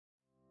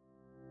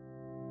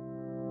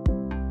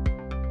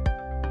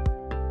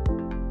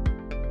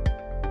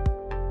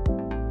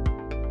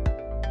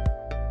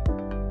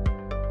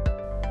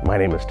My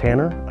name is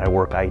Tanner. I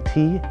work IT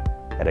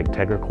at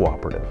Agtegra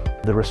Cooperative.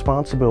 The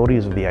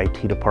responsibilities of the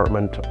IT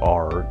department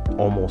are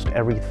almost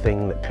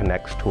everything that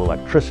connects to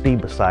electricity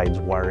besides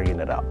wiring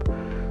it up.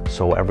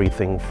 So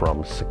everything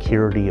from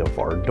security of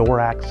our door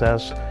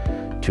access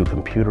to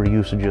computer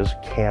usages,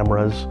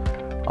 cameras,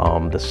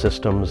 the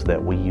systems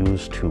that we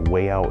use to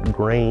weigh out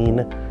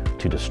grain,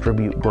 to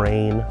distribute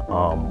grain.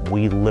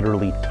 We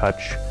literally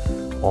touch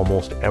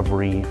almost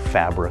every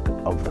fabric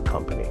of the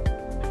company.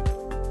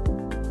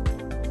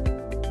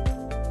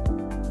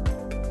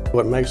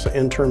 What makes the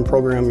intern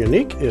program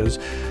unique is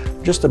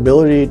just the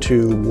ability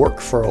to work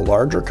for a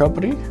larger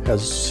company,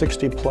 has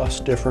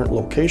 60+ different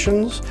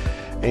locations,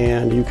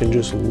 and you can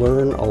just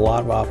learn a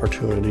lot of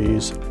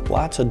opportunities,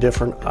 lots of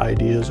different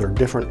ideas or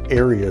different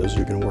areas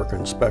you can work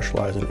in,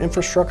 specialize in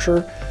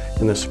infrastructure,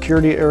 in the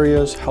security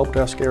areas, help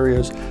desk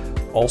areas,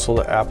 also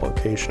the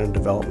application and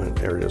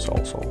development areas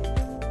also.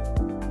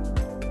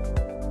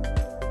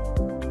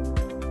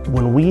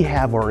 When we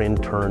have our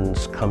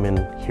interns come in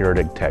here at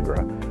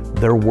Agtegra,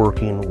 they're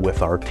working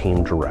with our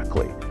team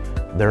directly.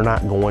 They're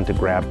not going to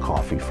grab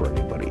coffee for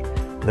anybody.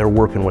 They're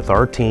working with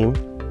our team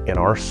and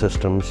our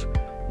systems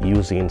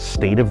using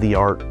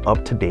state-of-the-art,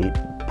 up-to-date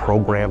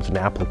programs and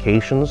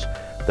applications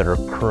that are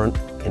current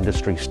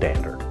industry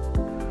standard.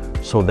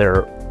 So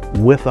they're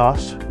with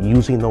us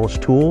using those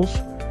tools,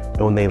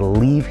 and when they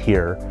leave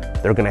here,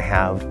 they're going to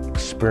have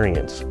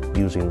experience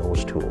using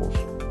those tools.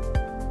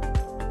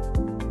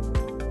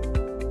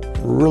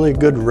 Really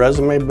good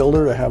resume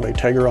builder to have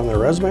Agtegra on their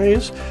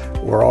resumes.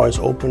 We're always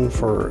open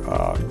for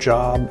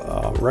job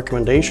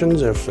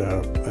recommendations. If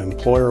an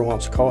employer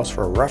wants to call us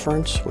for a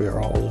reference, we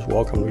are always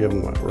welcome to give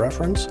them a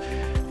reference.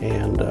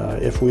 And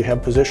if we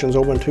have positions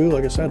open too,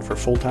 like I said, for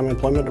full-time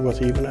employment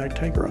with even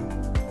Agtegra.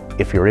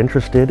 If you're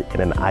interested in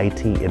an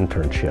IT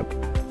internship,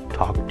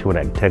 talk to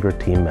an Agtegra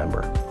team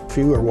member. If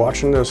you are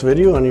watching this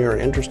video and you're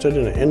interested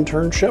in an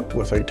internship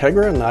with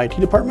Agtegra in the IT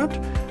department,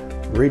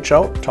 reach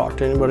out, talk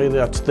to anybody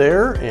that's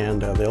there,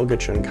 and they'll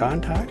get you in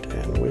contact,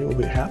 and we will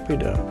be happy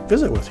to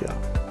visit with you.